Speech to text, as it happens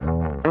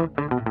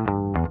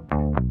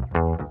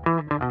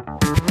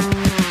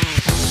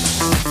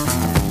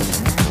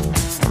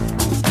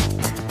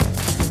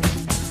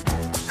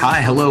Hi,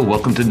 hello,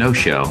 welcome to No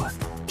Show.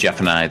 Jeff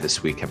and I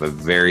this week have a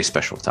very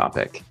special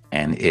topic,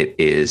 and it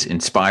is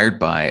inspired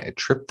by a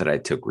trip that I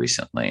took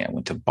recently. I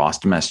went to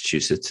Boston,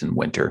 Massachusetts in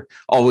winter,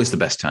 always the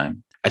best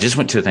time. I just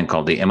went to a thing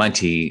called the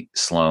MIT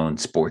Sloan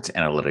Sports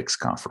Analytics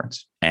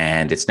Conference.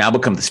 And it's now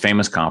become this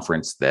famous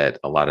conference that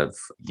a lot of,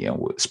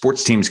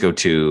 sports teams go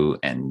to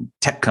and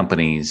tech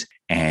companies,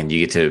 and you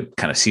get to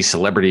kind of see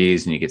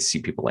celebrities and you get to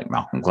see people like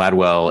Malcolm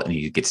Gladwell, and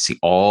you get to see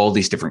all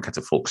these different kinds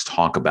of folks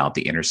talk about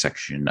the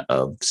intersection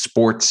of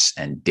sports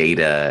and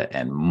data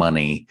and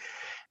money.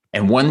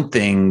 And one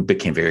thing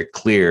became very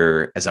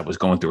clear as I was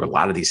going through a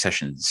lot of these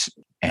sessions,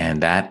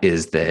 and that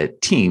is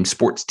that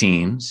sports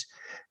teams,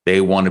 they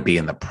want to be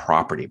in the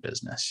property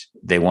business.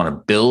 They want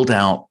to build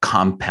out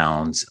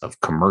compounds of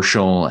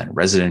commercial and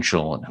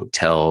residential and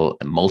hotel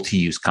and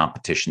multi-use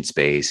competition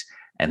space.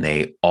 And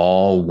they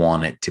all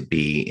want it to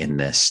be in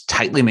this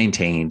tightly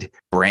maintained,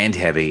 brand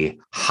heavy,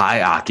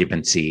 high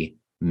occupancy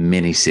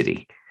mini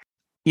city.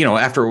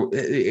 I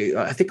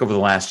think over the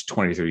last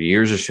 20, 30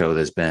 years or so,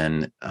 there's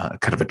been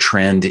kind of a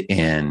trend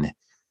in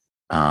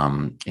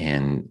kind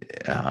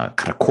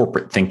of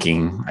corporate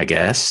thinking, I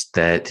guess,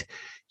 that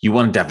you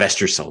want to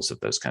divest yourselves of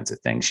those kinds of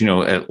things.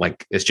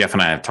 Like as Jeff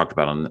and I have talked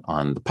about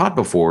on the pod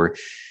before,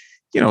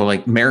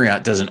 like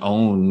Marriott doesn't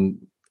own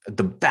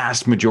the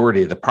vast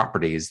majority of the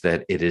properties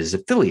that it is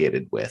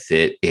affiliated with.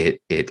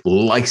 It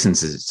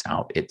licenses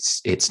out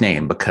its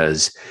name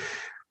because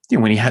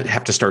when you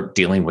have to start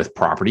dealing with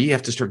property, you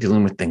have to start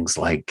dealing with things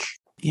like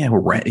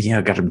rent.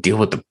 Got to deal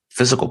with the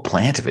physical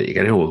plant of it. You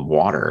got to deal with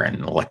water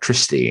and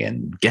electricity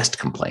and guest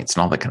complaints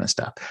and all that kind of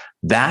stuff.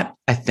 That,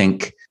 I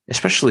think,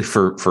 especially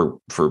for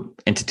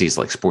entities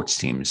like sports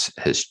teams,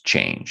 has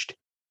changed.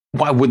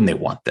 Why wouldn't they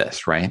want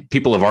this, right?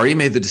 People have already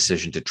made the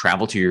decision to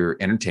travel to your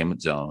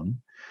entertainment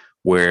zone,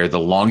 where the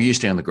longer you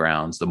stay on the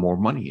grounds, the more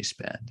money you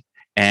spend.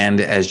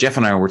 And as Jeff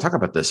and I were talking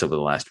about this over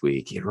the last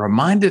week, it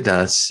reminded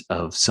us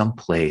of some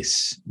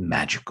place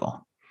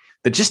magical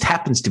that just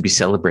happens to be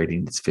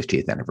celebrating its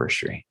 50th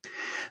anniversary.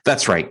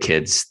 That's right,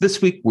 kids.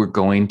 This week, we're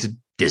going to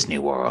Disney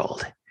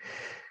World.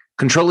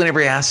 Controlling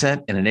every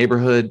asset in a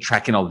neighborhood,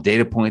 tracking all the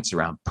data points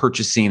around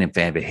purchasing and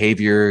fan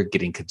behavior,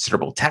 getting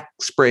considerable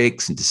tax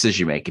breaks and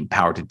decision-making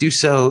power to do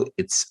so.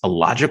 It's a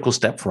logical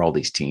step for all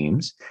these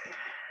teams,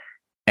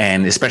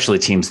 and especially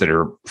teams that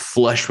are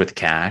flush with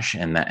cash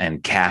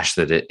and cash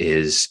that it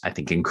is, I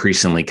think,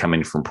 increasingly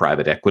coming from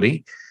private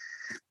equity.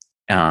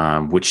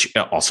 Which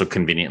also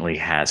conveniently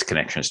has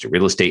connections to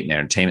real estate and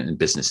entertainment and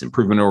business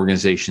improvement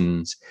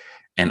organizations.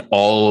 And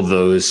all of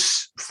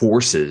those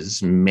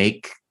forces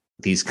make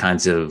these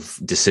kinds of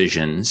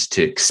decisions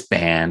to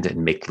expand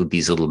and make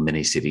these little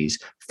mini cities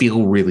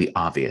feel really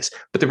obvious.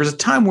 But there was a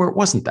time where it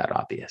wasn't that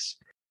obvious.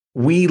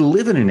 We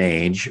live in an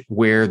age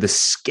where the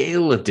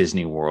scale of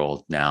Disney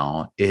World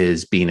now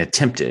is being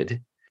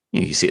attempted.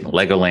 You see it in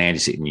Legoland, you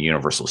see it in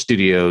Universal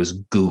Studios,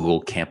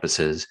 Google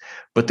campuses,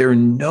 but they're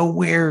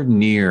nowhere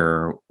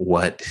near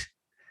what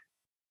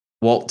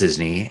Walt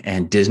Disney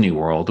and Disney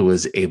World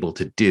was able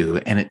to do.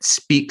 And it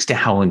speaks to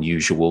how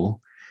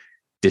unusual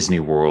Disney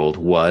World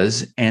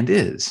was and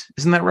is.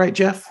 Isn't that right,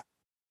 Jeff?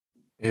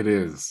 It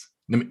is.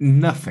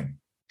 Nothing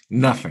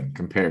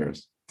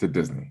compares to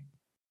Disney.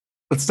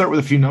 Let's start with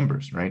a few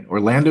numbers, right?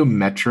 Orlando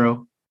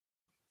Metro,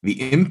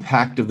 the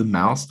impact of the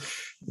mouse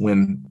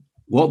when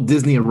Walt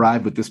Disney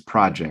arrived with this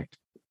project,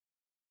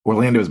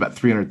 Orlando is about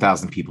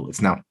 300,000 people.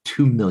 It's now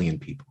 2 million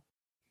people.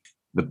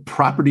 The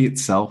property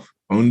itself,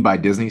 owned by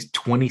Disney, is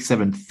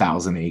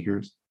 27,000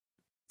 acres,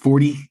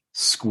 40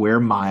 square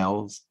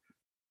miles.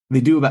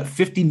 They do about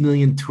 50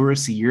 million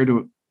tourists a year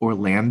to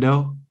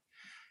Orlando.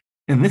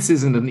 And this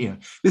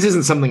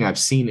isn't something I've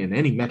seen in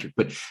any metric,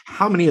 but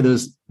how many of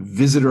those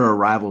visitor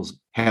arrivals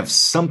have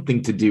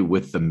something to do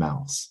with the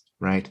mouse,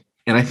 right?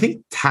 And I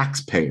think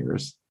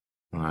taxpayers,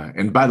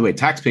 and by the way,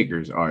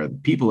 taxpayers are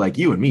people like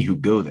you and me who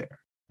go there.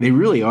 They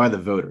really are the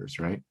voters,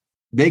 right?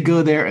 They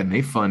go there and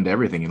they fund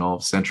everything in all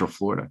of Central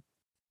Florida.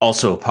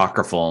 Also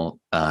apocryphal,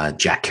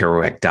 Jack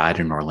Kerouac died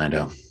in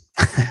Orlando,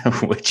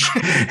 which,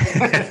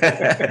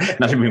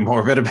 not to be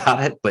morbid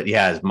about it, but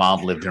yeah, his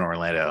mom lived in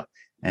Orlando.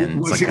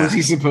 And was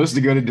he supposed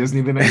to go to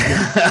Disney the next year?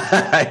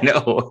 I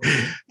know.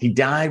 He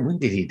died. When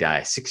did he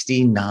die?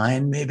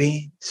 69,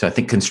 maybe? So I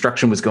think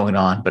construction was going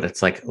on, but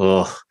it's like,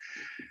 oh,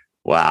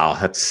 wow,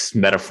 that's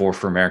metaphor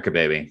for America,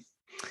 baby.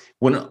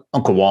 When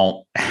Uncle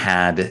Walt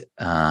had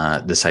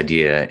this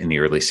idea in the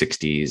early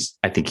 60s,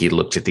 I think he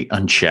looked at the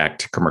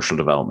unchecked commercial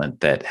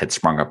development that had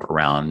sprung up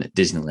around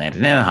Disneyland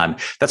and Anaheim.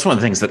 That's one of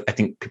the things that I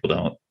think people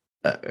don't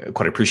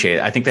quite appreciate.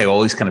 I think they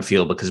always kind of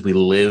feel, because we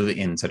live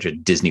in such a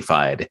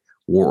Disneyfied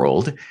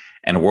world,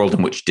 and a world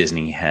in which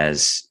Disney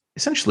has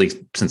essentially,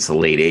 since the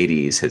late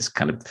 80s, has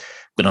kind of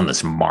been on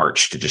this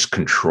march to just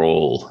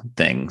control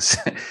things.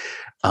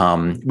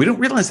 We don't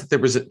realize that there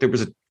was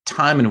a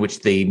time in which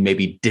they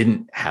maybe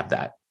didn't have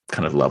that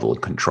kind of level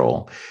of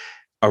control.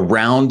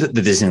 Around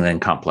the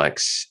Disneyland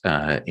complex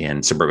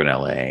in suburban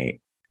LA,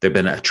 there'd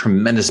been a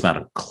tremendous amount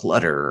of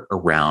clutter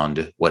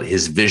around what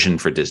his vision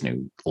for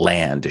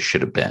Disneyland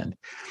should have been.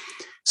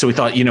 So we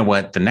thought, you know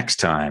what, the next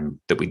time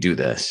that we do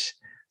this,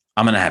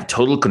 I'm going to have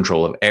total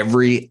control of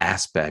every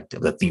aspect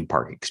of the theme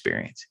park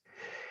experience.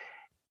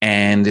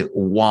 And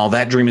while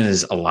that dream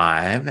is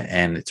alive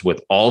and it's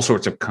with all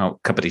sorts of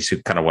companies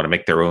who kind of want to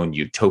make their own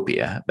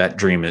utopia, that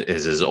dream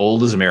is as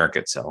old as America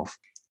itself.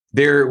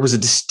 There was a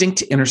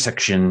distinct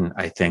intersection,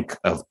 I think,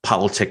 of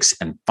politics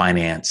and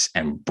finance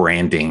and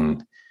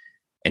branding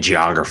and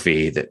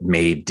geography that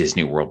made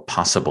Disney World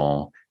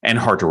possible and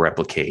hard to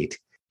replicate.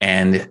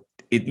 And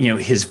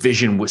his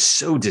vision was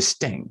so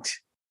distinct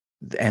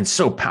and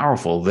so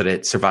powerful that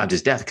it survived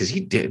his death, because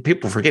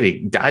people forget he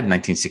died in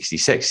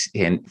 1966,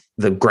 and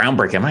the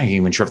groundbreaking, I'm not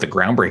even sure if the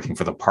groundbreaking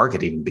for the park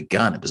had even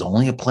begun. It was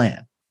only a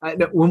plan.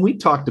 When we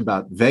talked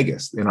about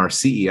Vegas in our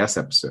CES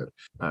episode,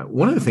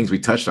 one of the things we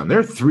touched on, there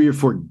are 3 or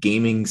 4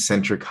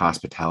 gaming-centric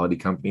hospitality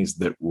companies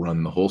that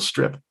run the whole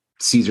strip.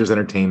 Caesars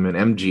Entertainment,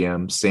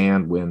 MGM,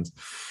 Sand, Winds.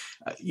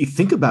 You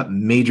think about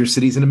major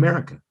cities in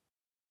America,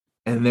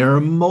 and there are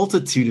a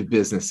multitude of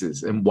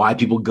businesses and why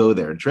people go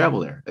there and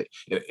travel there.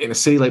 In a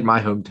city like my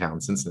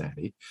hometown,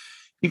 Cincinnati,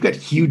 you've got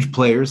huge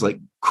players like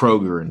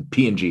Kroger and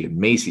P&G and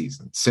Macy's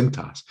and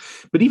Cintas.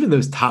 But even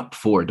those top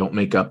 4 don't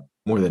make up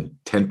more than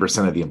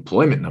 10% of the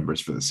employment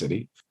numbers for the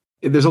city.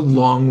 There's a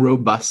long,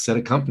 robust set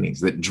of companies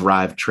that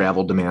drive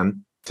travel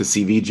demand to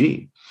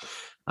CVG.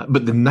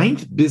 But the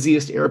 9th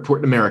busiest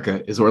airport in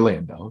America is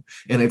Orlando,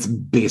 and it's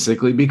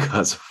basically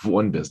because of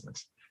one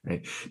business.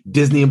 Right?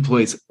 Disney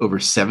employs over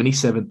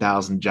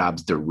 77,000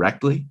 jobs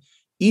directly,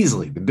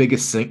 easily the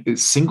biggest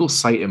single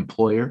site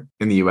employer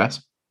in the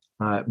U.S.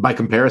 By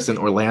comparison,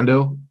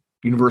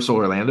 Universal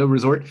Orlando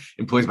Resort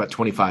employs about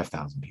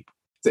 25,000 people.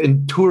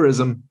 And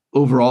tourism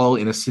overall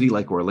in a city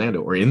like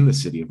Orlando, or in the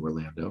city of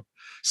Orlando,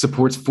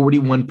 supports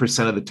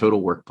 41% of the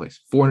total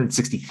workplace,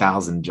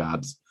 460,000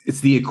 jobs.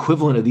 It's the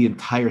equivalent of the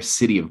entire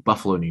city of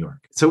Buffalo, New York.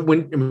 So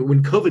when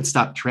COVID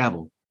stopped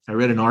travel, I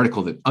read an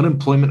article that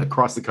unemployment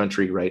across the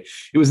country, right,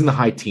 it was in the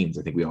high teens,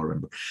 I think we all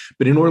remember.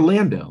 But in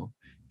Orlando,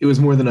 it was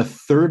more than a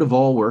third of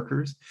all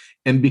workers.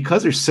 And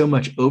because there's so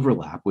much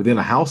overlap within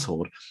a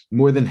household,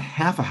 more than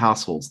half of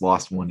households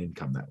lost one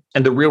income that way.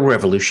 And the real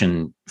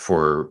revolution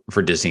for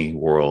Disney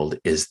World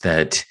is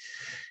that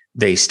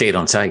they stayed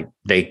on site.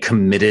 They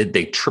committed,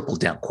 they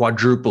tripled down,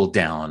 quadrupled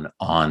down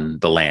on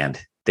the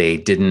land. They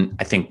didn't,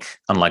 I think,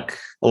 unlike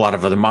a lot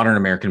of other modern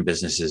American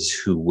businesses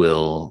who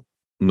will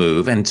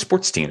move, and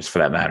sports teams for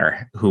that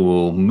matter, who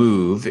will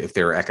move if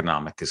there are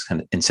economic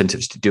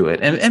incentives to do it.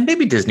 And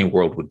maybe Disney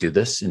World would do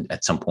this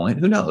at some point,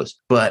 who knows?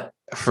 But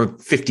for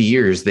 50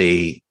 years,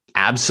 they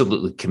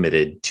absolutely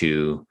committed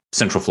to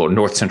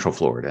North Central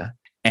Florida.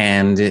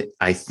 And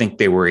I think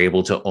they were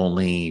able to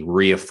only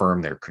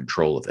reaffirm their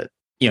control of it.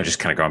 Just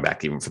kind of going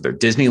back even further.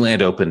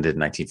 Disneyland opened in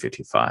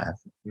 1955.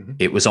 Mm-hmm.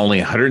 It was only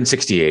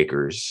 160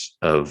 acres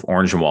of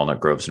orange and walnut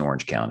groves in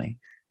Orange County.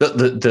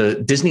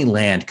 The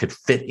Disneyland could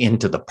fit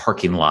into the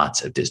parking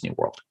lots of Disney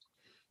World.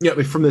 Yeah,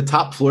 from the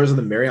top floors of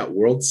the Marriott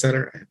World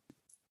Center,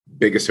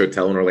 biggest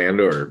hotel in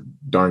Orlando, or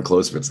darn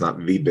close if it's not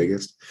the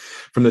biggest.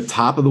 From the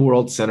top of the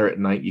World Center at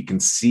night, you can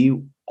see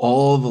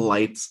all the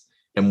lights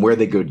and where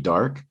they go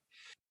dark.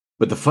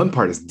 But the fun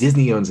part is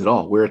Disney owns it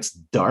all. Where it's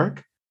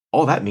dark,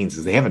 all that means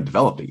is they haven't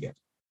developed it yet.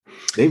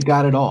 They've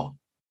got it all.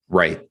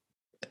 Right.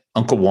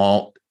 Uncle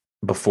Walt,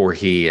 before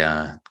he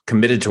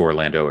committed to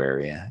Orlando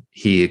area,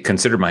 he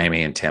considered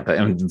Miami and Tampa,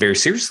 and very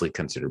seriously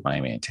considered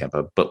Miami and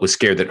Tampa, but was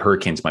scared that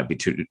hurricanes might be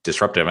too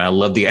disruptive. And I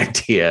love the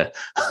idea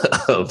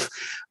of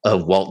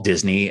Walt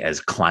Disney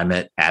as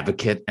climate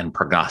advocate and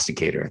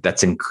prognosticator.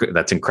 That's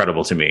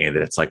incredible to me,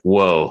 that it's like,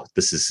 whoa,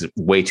 this is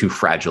way too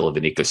fragile of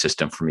an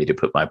ecosystem for me to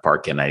put my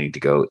park in. I need to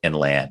go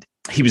inland.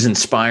 He was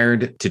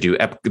inspired to do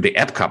the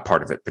Epcot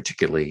part of it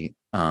particularly,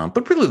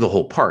 but really the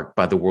whole park,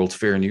 by the World's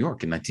Fair in New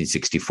York in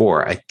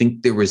 1964. I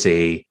think there was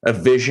a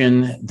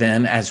vision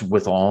then, as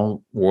with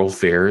all World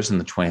Fairs in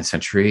the 20th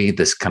century,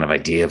 this kind of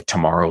idea of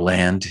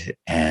Tomorrowland,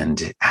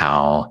 and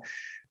how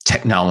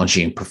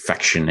technology and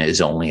perfection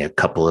is only a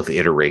couple of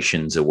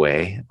iterations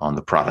away on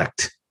the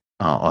product,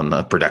 on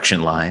the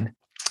production line.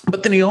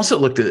 But then he also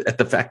looked at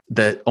the fact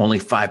that only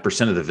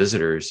 5% of the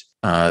visitors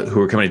who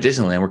were coming to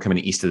Disneyland were coming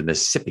east of the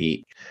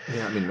Mississippi.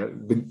 Yeah, I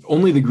mean,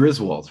 only the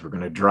Griswolds were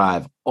going to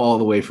drive all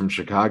the way from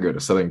Chicago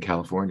to Southern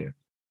California.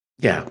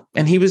 Yeah,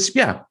 and he was,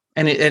 yeah.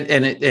 And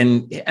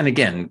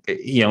again,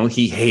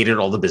 he hated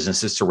all the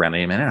businesses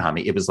surrounding him in Anaheim.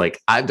 It was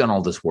like, I've done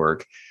all this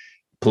work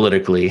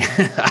politically.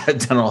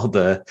 I've done all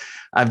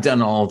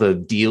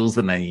the deals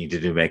that I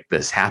needed to make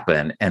this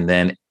happen. And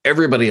then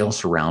everybody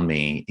else around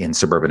me in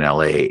suburban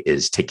LA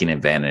is taking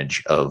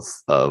advantage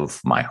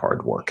of my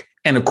hard work.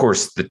 And of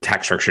course, the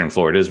tax structure in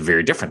Florida is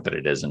very different than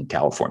it is in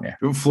California.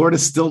 Florida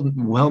is still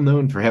well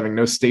known for having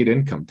no state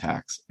income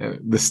tax.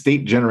 The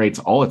state generates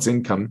all its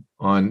income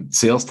on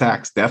sales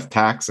tax, death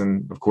tax,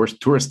 and of course,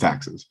 tourist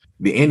taxes.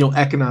 The annual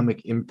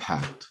economic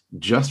impact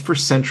just for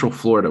Central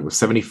Florida was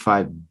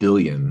 $75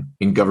 billion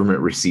in government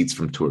receipts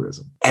from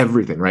tourism.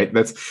 Everything, right?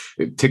 That's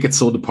tickets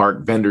sold to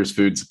park, vendors,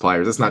 food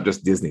suppliers. That's not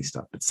just Disney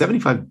stuff, but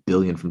 $75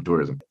 billion from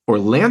tourism.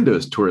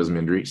 Orlando's tourism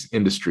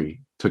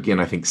industry took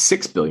in, I think,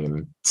 $6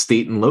 billion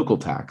state and local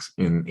tax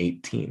in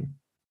 18.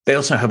 They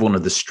also have one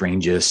of the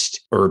strangest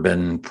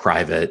urban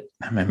private.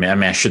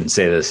 I shouldn't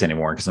say this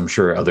anymore because I'm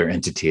sure other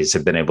entities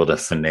have been able to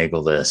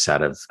finagle this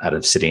out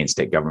of city and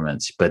state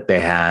governments. But they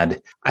had,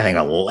 I think,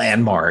 a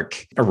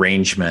landmark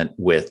arrangement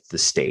with the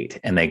state,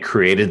 and they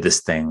created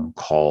this thing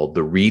called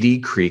the Reedy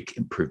Creek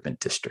Improvement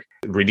District.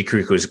 Reedy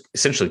Creek was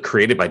essentially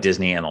created by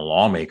Disney and the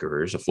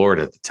lawmakers of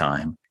Florida at the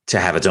time to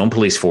have its own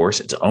police force,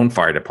 its own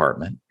fire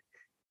department.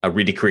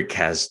 Reedy Creek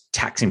has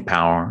taxing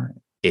power.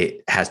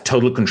 It has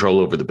total control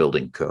over the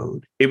building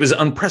code. It was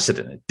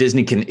unprecedented.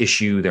 Disney can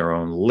issue their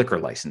own liquor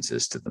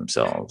licenses to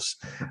themselves.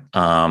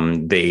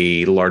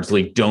 They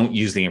largely don't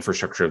use the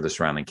infrastructure of the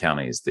surrounding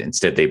counties.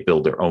 Instead, they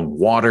build their own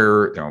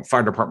water, their own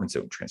fire departments,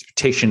 their own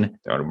transportation,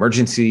 their own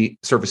emergency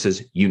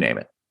services, you name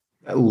it.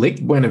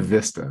 Lake Buena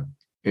Vista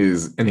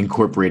is an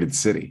incorporated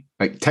city.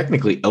 Like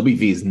technically,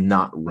 LBV is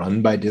not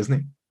run by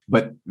Disney,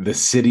 but the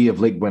city of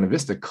Lake Buena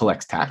Vista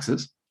collects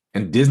taxes.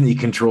 And Disney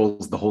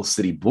controls the whole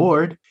city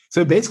board.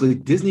 So basically,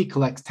 Disney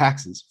collects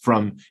taxes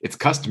from its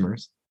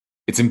customers,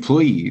 its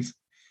employees,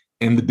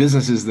 and the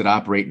businesses that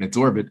operate in its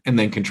orbit, and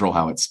then control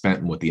how it's spent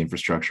and what the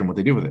infrastructure and what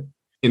they do with it.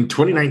 In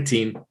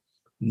 2019,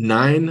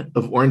 9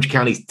 of Orange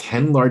County's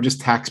 10 largest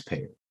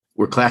taxpayers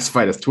were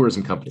classified as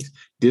tourism companies: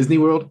 Disney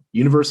World,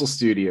 Universal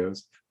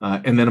Studios,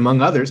 and then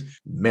among others,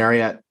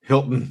 Marriott,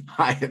 Hilton,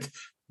 Hyatt,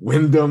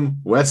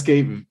 Wyndham,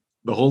 Westgate,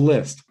 the whole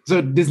list.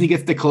 So Disney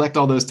gets to collect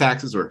all those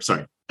taxes,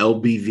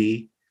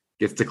 LBV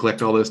gets to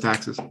collect all those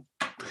taxes.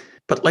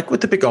 But like with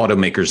the big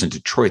automakers in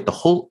Detroit, the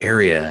whole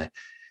area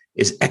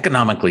is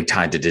economically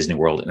tied to Disney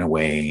World in a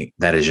way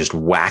that is just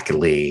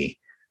wackily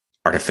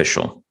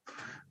artificial.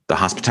 The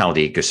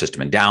hospitality ecosystem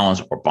in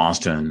Dallas or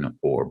Boston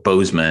or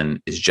Bozeman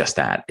is just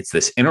that. It's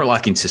this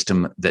interlocking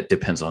system that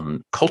depends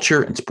on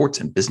culture and sports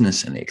and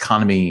business and the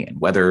economy and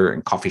weather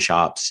and coffee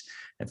shops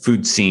and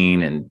food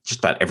scene and just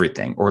about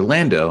everything.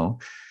 Orlando,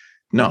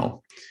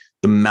 no.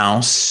 The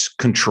mouse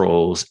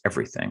controls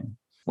everything.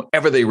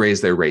 Whenever they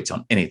raise their rates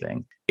on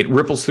anything, it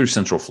ripples through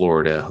Central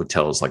Florida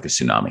hotels like a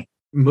tsunami.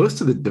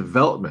 Most of the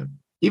development,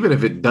 even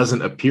if it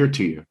doesn't appear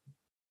to you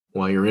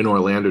while you're in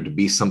Orlando to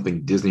be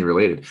something Disney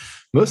related,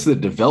 most of the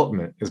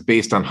development is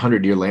based on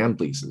 100-year land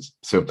leases.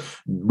 So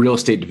real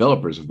estate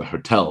developers of the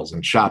hotels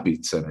and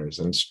shopping centers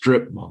and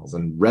strip malls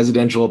and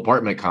residential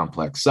apartment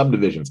complex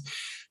subdivisions,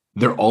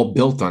 they're all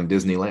built on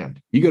Disneyland.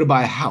 You go to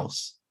buy a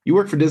house. You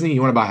work for Disney,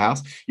 you want to buy a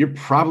house, you're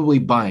probably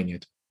buying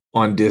it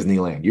on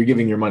Disneyland. You're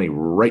giving your money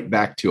right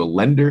back to a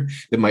lender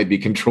that might be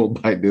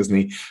controlled by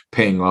Disney,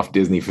 paying off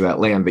Disney for that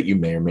land that you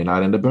may or may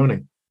not end up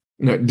owning.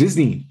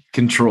 Disney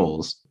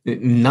controls,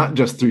 not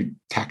just through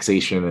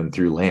taxation and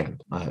through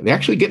land. They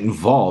actually get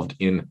involved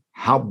in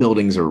how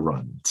buildings are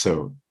run.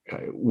 So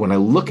when I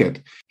look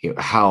at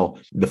how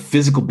the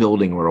physical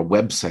building or a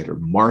website or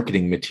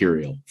marketing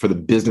material for the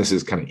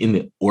businesses kind of in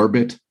the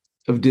orbit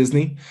of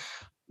Disney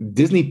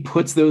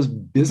puts those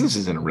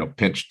businesses in a real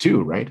pinch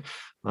too, right?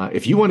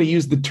 If you want to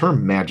use the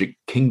term Magic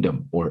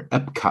Kingdom or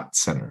Epcot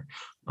Center,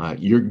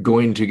 you're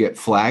going to get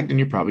flagged and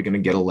you're probably going to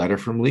get a letter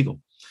from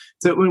legal.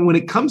 So when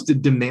it comes to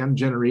demand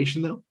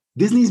generation, though,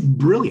 Disney's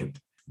brilliant.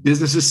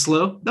 Business is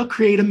slow, they'll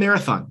create a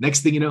marathon.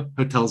 Next thing you know,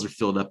 hotels are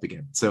filled up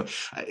again. So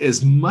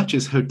as much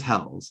as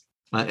hotels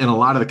and a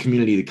lot of the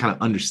community that kind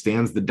of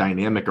understands the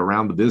dynamic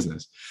around the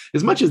business,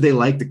 as much as they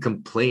like to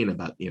complain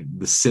about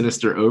the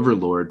sinister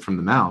overlord from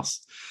the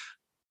mouse,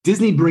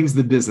 Disney brings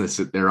the business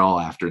that they're all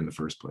after in the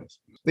first place.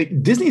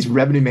 Disney's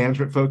revenue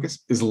management focus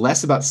is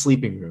less about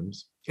sleeping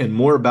rooms and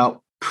more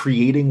about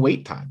creating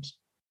wait times,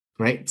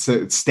 right? So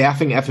it's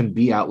staffing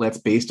F&B outlets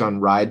based on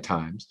ride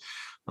times.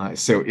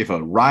 So if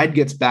a ride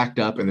gets backed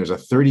up and there's a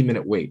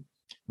 30-minute wait,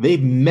 they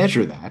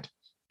measure that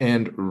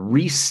and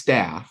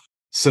restaff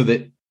so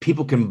that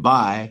people can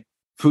buy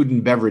food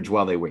and beverage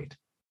while they wait.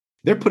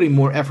 They're putting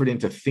more effort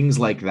into things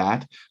like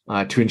that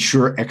to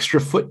ensure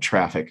extra foot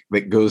traffic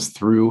that goes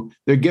through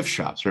their gift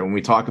shops. Right? When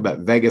we talk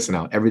about Vegas and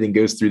how everything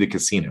goes through the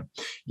casino,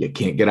 you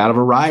can't get out of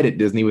a ride at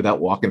Disney without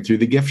walking through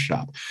the gift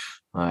shop.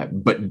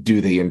 But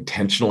do they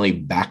intentionally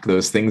back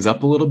those things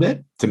up a little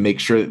bit to make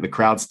sure that the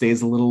crowd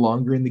stays a little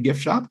longer in the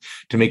gift shop,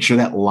 to make sure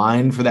that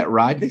line for that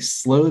ride, they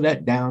slow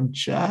that down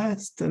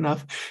just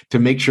enough to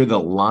make sure the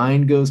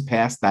line goes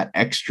past that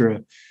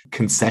extra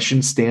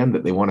concession stand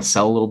that they want to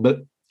sell a little bit?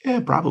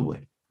 Yeah,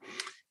 probably.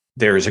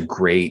 There is a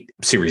great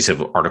series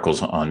of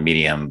articles on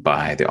Medium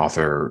by the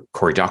author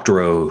Cory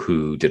Doctorow,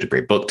 who did a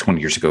great book 20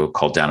 years ago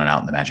called Down and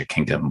Out in the Magic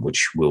Kingdom,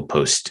 which we'll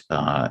post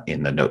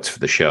in the notes for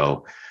the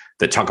show,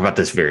 that talk about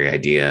this very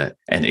idea.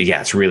 And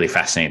yeah, it's really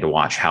fascinating to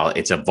watch how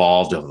it's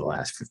evolved over the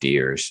last 50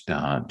 years,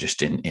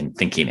 just in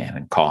thinking and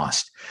in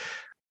cost.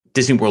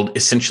 Disney World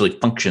essentially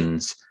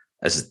functions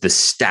as the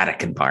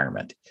static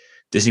environment.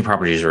 Disney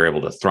properties are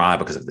able to thrive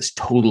because of this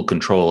total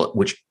control,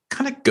 which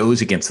kind of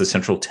goes against the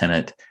central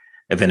tenet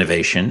of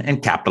innovation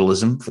and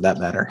capitalism, for that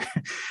matter,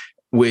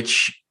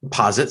 which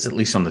posits, at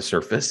least on the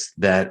surface,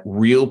 that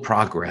real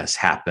progress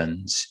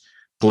happens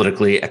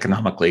politically,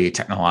 economically,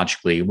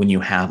 technologically, when you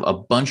have a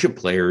bunch of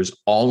players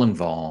all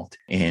involved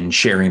in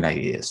sharing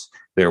ideas.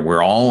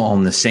 We're all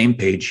on the same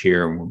page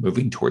here, and we're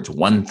moving towards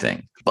one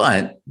thing.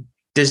 But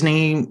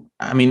Disney,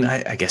 I mean,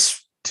 I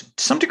guess to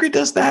some degree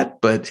does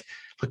that. But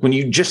like when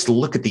you just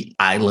look at the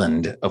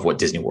island of what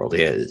Disney World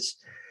is,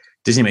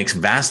 Disney makes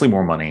vastly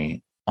more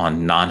money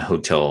on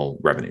non-hotel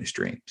revenue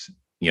streams.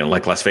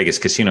 Like Las Vegas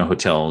casino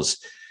hotels,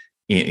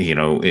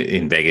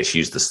 in Vegas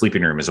use the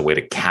sleeping room as a way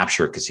to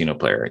capture a casino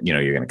player.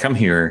 You're going to come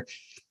here,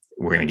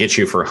 we're going to get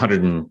you for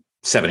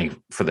 170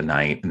 for the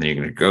night, and then you're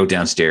going to go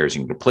downstairs,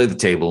 you're going to play the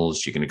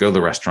tables, you're going to go to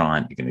the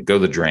restaurant, you're going to go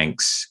to the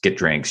drinks, get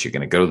drinks, you're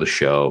going to go to the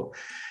show.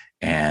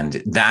 And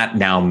that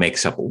now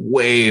makes up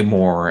way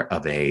more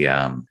of a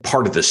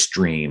part of the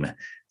stream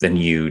than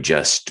you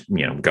just,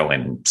 go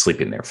in and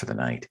sleep in there for the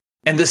night.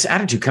 And this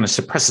attitude kind of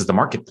suppresses the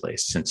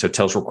marketplace since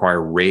hotels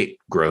require rate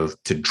growth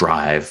to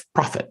drive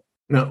profit.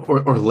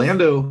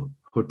 Orlando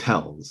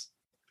hotels,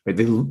 right?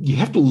 You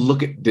have to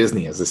look at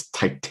Disney as this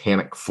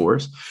titanic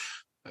force,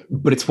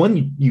 but it's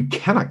one you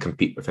cannot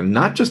compete with. And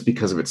not just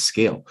because of its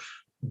scale.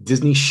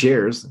 Disney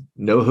shares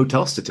no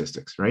hotel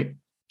statistics, right?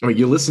 I mean,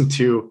 you listen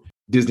to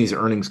Disney's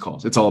earnings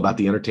calls. It's all about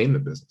the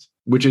entertainment business,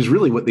 which is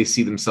really what they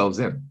see themselves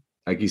in.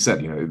 Like you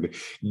said, the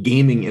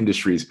gaming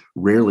industries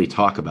rarely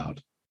talk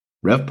about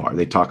RevPAR.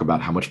 They talk about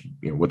how much,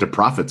 what their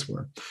profits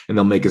were, and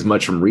they'll make as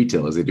much from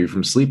retail as they do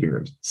from sleeping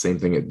rooms. Same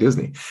thing at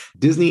Disney.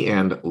 Disney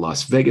and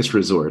Las Vegas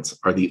resorts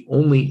are the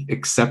only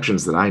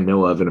exceptions that I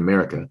know of in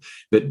America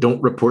that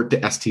don't report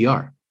to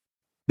STR.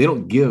 They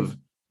don't give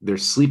their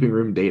sleeping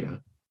room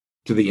data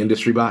to the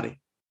industry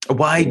body.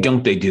 Why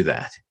don't they do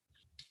that?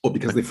 Well,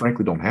 because they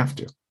frankly don't have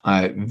to.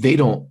 They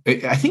don't.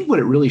 I think what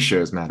it really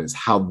shows, Matt, is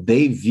how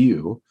they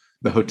view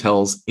the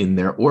hotels in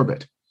their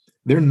orbit.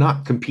 They're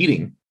not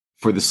competing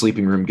for the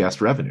sleeping room guest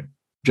revenue.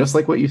 Just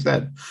like what you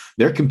said,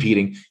 they're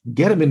competing,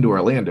 get them into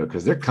Orlando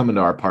because they're coming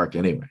to our park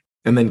anyway,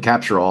 and then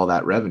capture all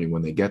that revenue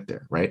when they get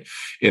there, right?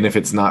 And if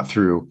it's not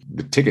through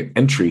the ticket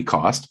entry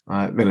cost,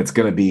 then it's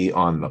going to be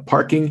on the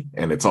parking,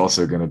 and it's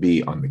also going to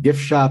be on the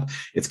gift shop.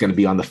 It's going to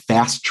be on the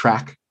fast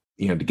track,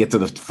 to get to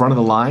the front of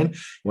the line.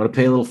 You want to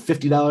pay a little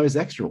 $50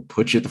 extra, we'll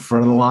put you at the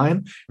front of the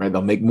line, right?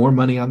 They'll make more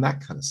money on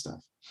that kind of stuff.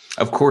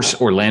 Of course,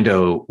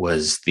 Orlando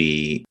was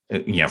the,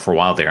 for a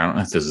while there, I don't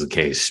know if this is the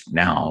case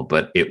now,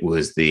 but it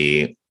was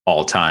the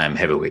all-time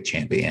heavyweight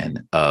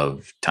champion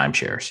of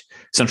timeshares,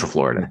 Central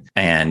Florida.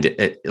 And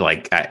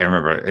I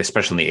remember,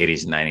 especially in the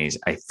 80s and 90s,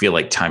 I feel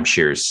like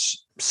timeshares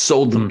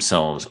sold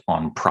themselves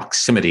on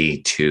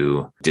proximity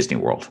to Disney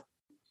World.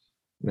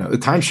 The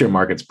timeshare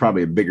market's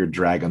probably a bigger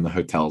drag on the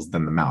hotels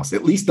than the mouse.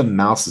 At least the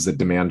mouse is a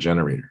demand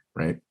generator,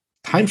 right?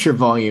 Timeshare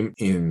volume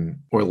in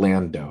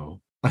Orlando,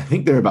 I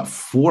think there are about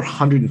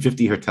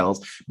 450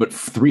 hotels, but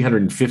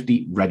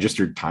 350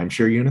 registered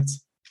timeshare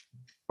units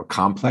or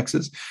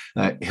complexes.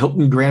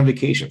 Hilton Grand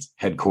Vacations,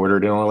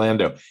 headquartered in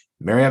Orlando.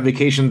 Marriott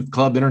Vacation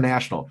Club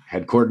International,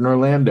 headquartered in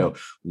Orlando.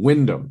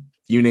 Wyndham,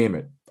 you name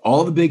it.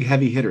 All the big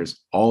heavy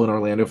hitters, all in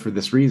Orlando for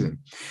this reason.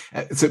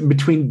 So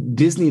between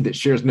Disney that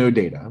shares no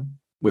data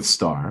with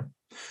Star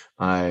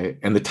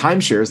and the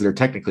timeshares that are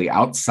technically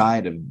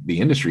outside of the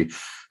industry,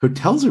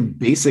 hotels are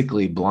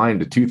basically blind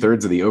to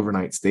 2/3 of the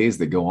overnight stays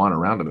that go on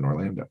around them in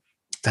Orlando.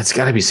 That's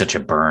got to be such a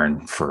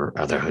burn for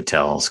other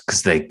hotels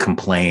because they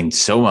complain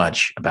so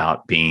much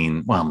about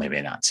being, well, maybe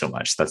not so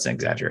much. That's an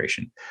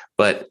exaggeration.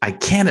 But I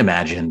can't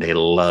imagine they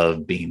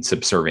love being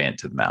subservient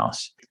to the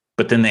mouse.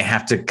 But then they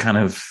have to kind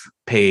of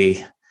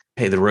pay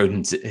the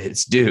rodents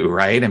its due,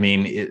 right? I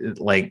mean,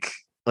 like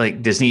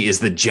Disney is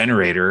the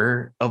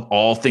generator of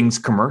all things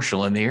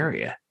commercial in the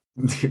area.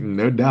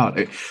 No doubt.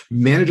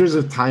 Managers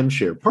of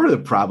timeshare, part of the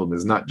problem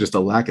is not just a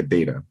lack of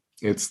data.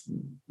 It's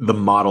the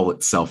model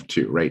itself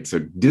too, right? So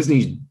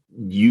Disney's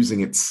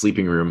using its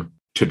sleeping room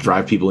to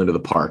drive people into the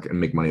park and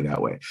make money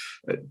that way.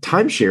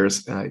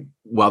 Timeshares,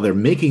 while they're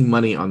making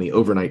money on the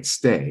overnight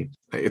stay,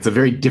 it's a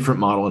very different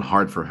model and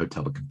hard for a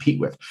hotel to compete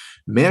with.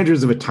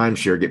 Managers of a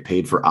timeshare get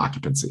paid for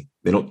occupancy.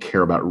 They don't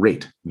care about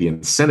rate. The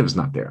incentive's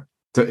not there.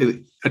 So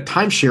a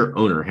timeshare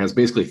owner has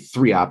basically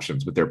three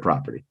options with their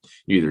property.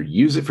 You either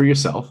use it for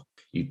yourself,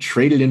 you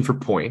trade it in for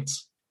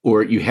points,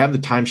 or you have the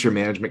timeshare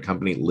management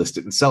company list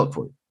it and sell it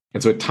for you.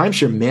 And so a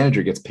timeshare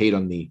manager gets paid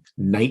on the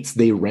nights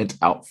they rent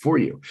out for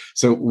you.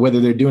 So whether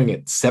they're doing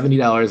it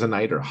 $70 a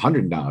night or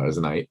 $100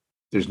 a night,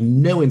 there's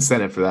no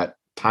incentive for that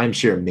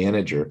timeshare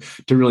manager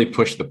to really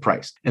push the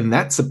price. And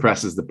that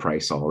suppresses the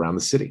price all around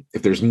the city.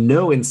 If there's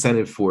no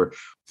incentive for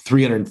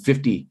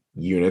 350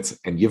 units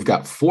and you've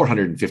got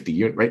 450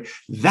 units, right?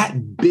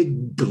 That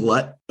big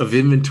glut of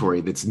inventory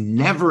that's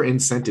never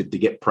incented to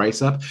get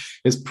price up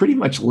has pretty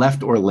much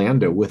left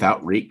Orlando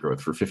without rate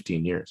growth for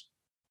 15 years.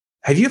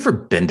 Have you ever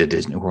been to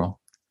Disney World?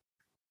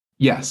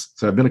 Yes.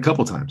 So I've been a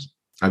couple times.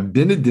 I've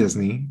been to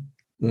Disney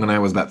when I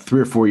was about 3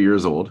 or 4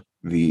 years old.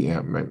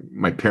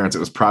 My parents, it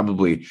was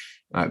probably,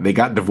 they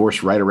got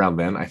divorced right around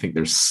then. I think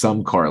there's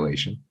some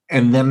correlation.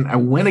 And then I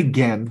went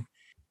again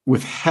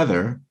with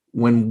Heather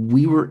when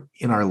we were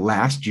in our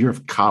last year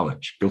of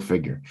college. Go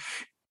figure.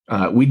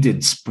 We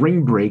did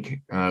spring break.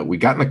 We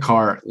got in the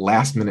car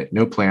last minute,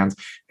 no plans,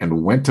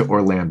 and went to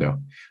Orlando.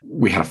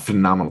 We had a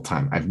phenomenal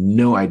time. I have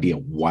no idea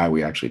why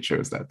we actually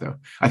chose that, though.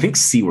 I think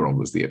SeaWorld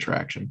was the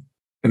attraction.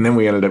 And then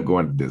we ended up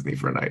going to Disney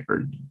for a night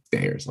or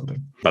day or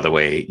something. By the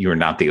way, you're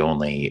not the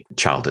only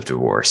child of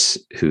divorce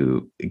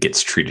who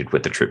gets treated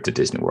with a trip to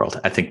Disney World.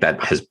 I think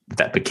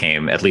that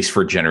became, at least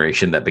for a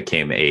generation, that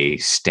became a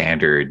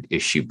standard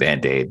issue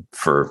Band-Aid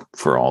for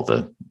all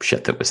the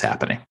shit that was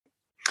happening.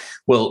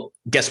 Well,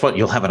 guess what?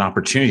 You'll have an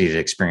opportunity to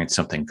experience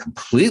something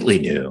completely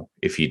new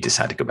if you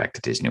decide to go back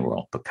to Disney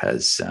World,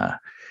 because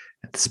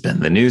it's been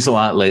in the news a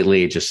lot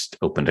lately. It just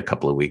opened a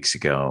couple of weeks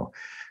ago.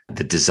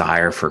 The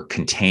desire for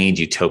contained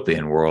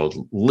utopian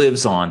world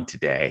lives on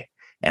today,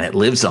 and it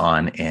lives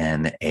on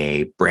in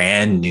a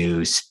brand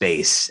new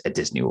space at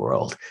Disney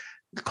World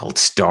called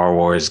Star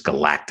Wars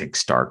Galactic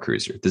Star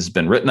Cruiser. This has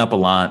been written up a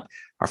lot.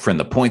 Our friend,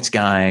 the Points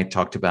Guy,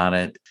 talked about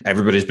it.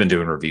 Everybody's been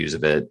doing reviews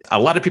of it. A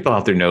lot of people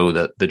out there know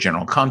the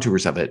general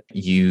contours of it.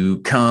 You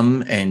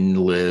come and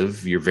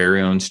live your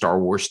very own Star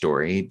Wars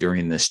story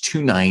during this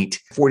 2-night,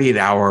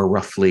 48-hour,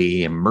 roughly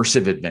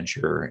immersive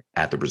adventure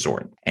at the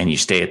resort. And you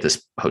stay at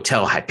this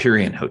hotel,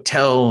 Hyperion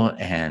Hotel,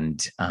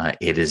 and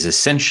it is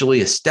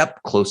essentially a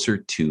step closer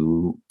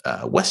to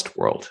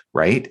Westworld,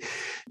 right?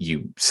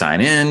 You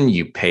sign in,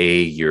 you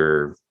pay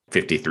your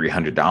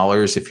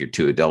 $5,300 if you're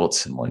 2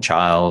 adults and 1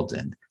 child,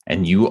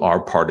 and you are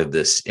part of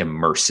this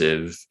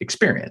immersive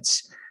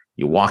experience.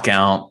 You walk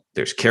out,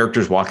 there's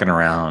characters walking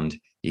around,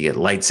 you get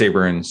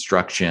lightsaber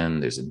instruction,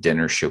 there's a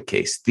dinner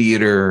showcase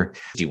theater.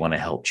 Do you want to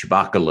help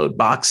Chewbacca load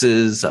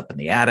boxes up in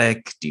the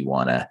attic? Do you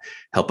want to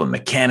help a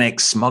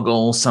mechanic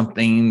smuggle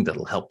something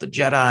that'll help the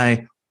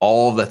Jedi?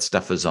 All of that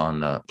stuff is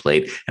on the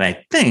plate. And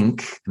I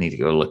think, I need to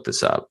go look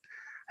this up,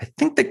 I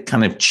think they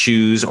kind of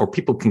choose, or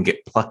people can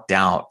get plucked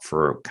out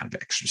for kind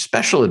of extra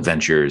special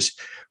adventures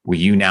where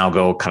you now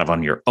go kind of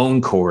on your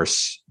own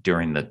course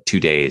during the 2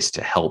 days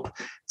to help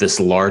this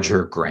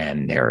larger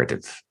grand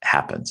narrative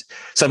happens.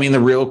 So, I mean, the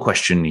real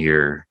question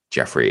here,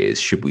 Jeffrey, is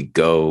should we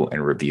go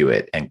and review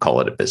it and call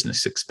it a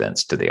business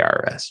expense to the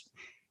IRS?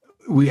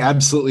 We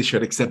absolutely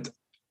should, except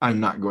I'm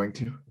not going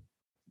to.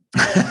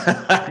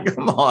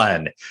 Come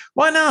on.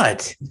 Why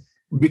not?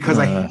 Because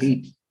I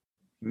hate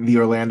the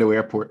Orlando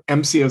airport.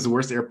 MCO is the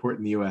worst airport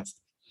in the U.S.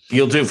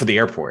 You'll do it for the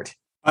airport.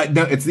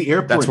 No, it's the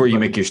airport. That's where you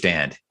make your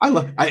stand.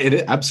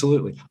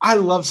 Absolutely. I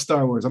love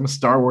Star Wars. I'm a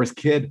Star Wars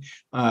kid.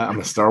 I'm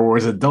a Star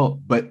Wars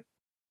adult, but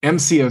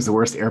MCO is the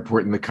worst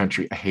airport in the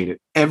country. I hate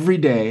it. Every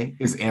day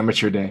is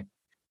amateur day.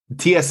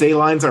 TSA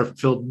lines are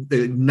filled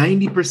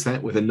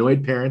 90% with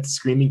annoyed parents,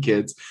 screaming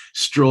kids,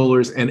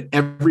 strollers, and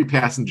every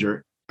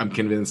passenger, I'm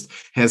convinced,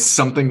 has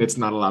something that's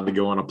not allowed to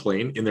go on a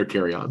plane in their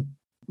carry-on.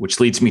 Which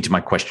leads me to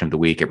my question of the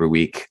week. Every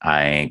week,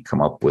 I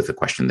come up with a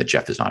question that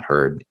Jeff has not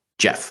heard.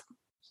 Jeff,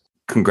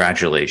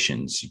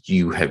 congratulations.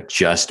 You have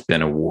just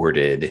been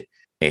awarded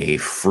a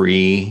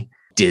free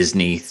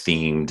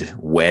Disney-themed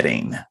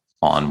wedding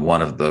on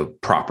one of the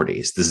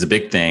properties. This is a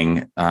big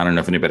thing. I don't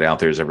know if anybody out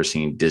there has ever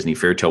seen Disney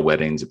Fairy Tale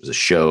Weddings. It was a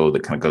show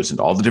that kind of goes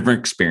into all the different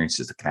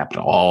experiences that can happen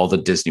to all the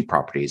Disney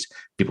properties.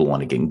 People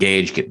want to get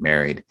engaged, get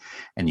married,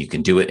 and you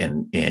can do it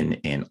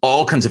in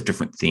all kinds of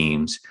different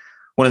themes.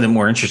 One of the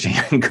more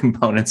interesting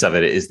components of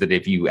it is that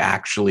if you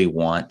actually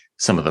want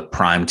some of the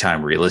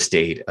primetime real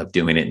estate of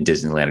doing it in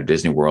Disneyland or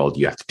Disney World,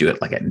 you have to do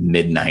it like at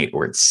midnight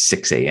or at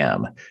 6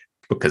 a.m.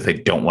 because they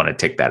don't want to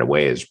take that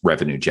away as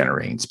revenue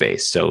generating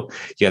space. So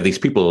you have these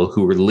people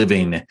who are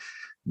living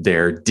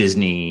their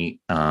Disney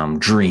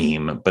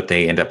dream, but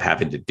they end up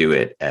having to do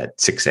it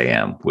at 6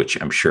 a.m., which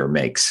I'm sure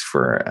makes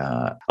for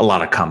a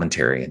lot of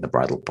commentary in the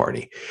bridal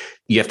party.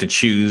 You have to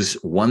choose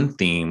one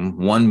theme,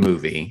 one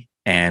movie,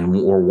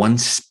 or one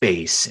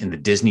space in the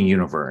Disney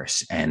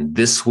universe. And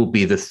this will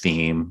be the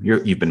theme.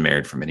 You've been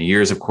married for many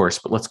years, of course,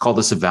 but let's call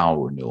this a vow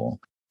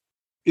renewal.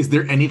 Is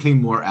there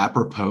anything more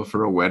apropos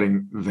for a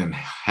wedding than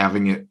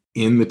having it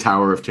in the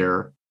Tower of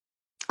Terror?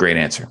 Great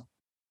answer.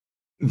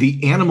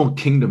 The Animal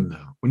Kingdom,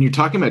 though, when you're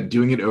talking about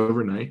doing it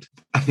overnight,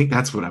 I think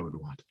that's what I would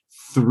want.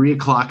 3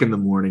 o'clock in the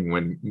morning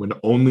when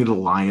only the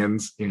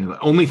lions, the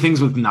only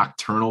things with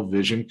nocturnal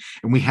vision,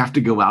 and we have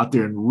to go out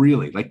there and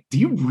really, do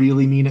you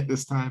really mean it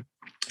this time?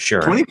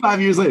 Sure.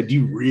 25 years later, do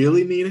you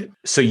really mean it?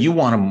 So you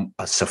want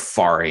a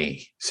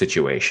safari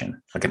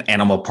situation, like an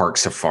animal park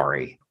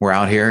safari. We're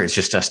out here. It's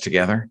just us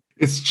together.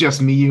 It's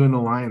just me, you, and the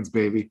lions,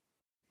 baby.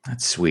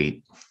 That's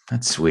sweet.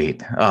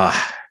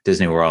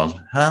 Disney World.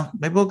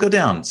 Maybe we'll go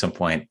down at some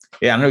point.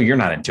 Yeah, I know you're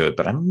not into it,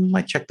 but I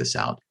might check this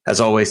out.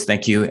 As always,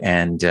 thank you.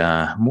 And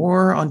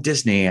more on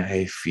Disney,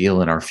 I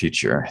feel, in our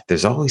future.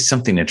 There's always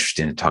something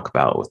interesting to talk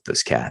about with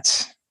those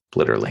cats.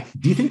 Literally.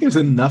 Do you think there's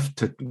enough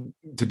to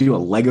do a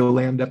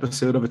Legoland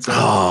episode of its own?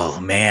 Oh,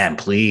 man,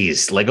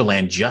 please.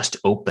 Legoland just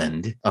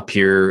opened up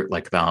here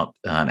like about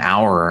an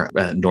hour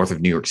north of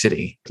New York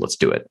City. Let's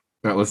do it.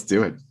 All right, let's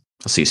do it.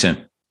 I'll see you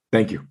soon.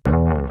 Thank you.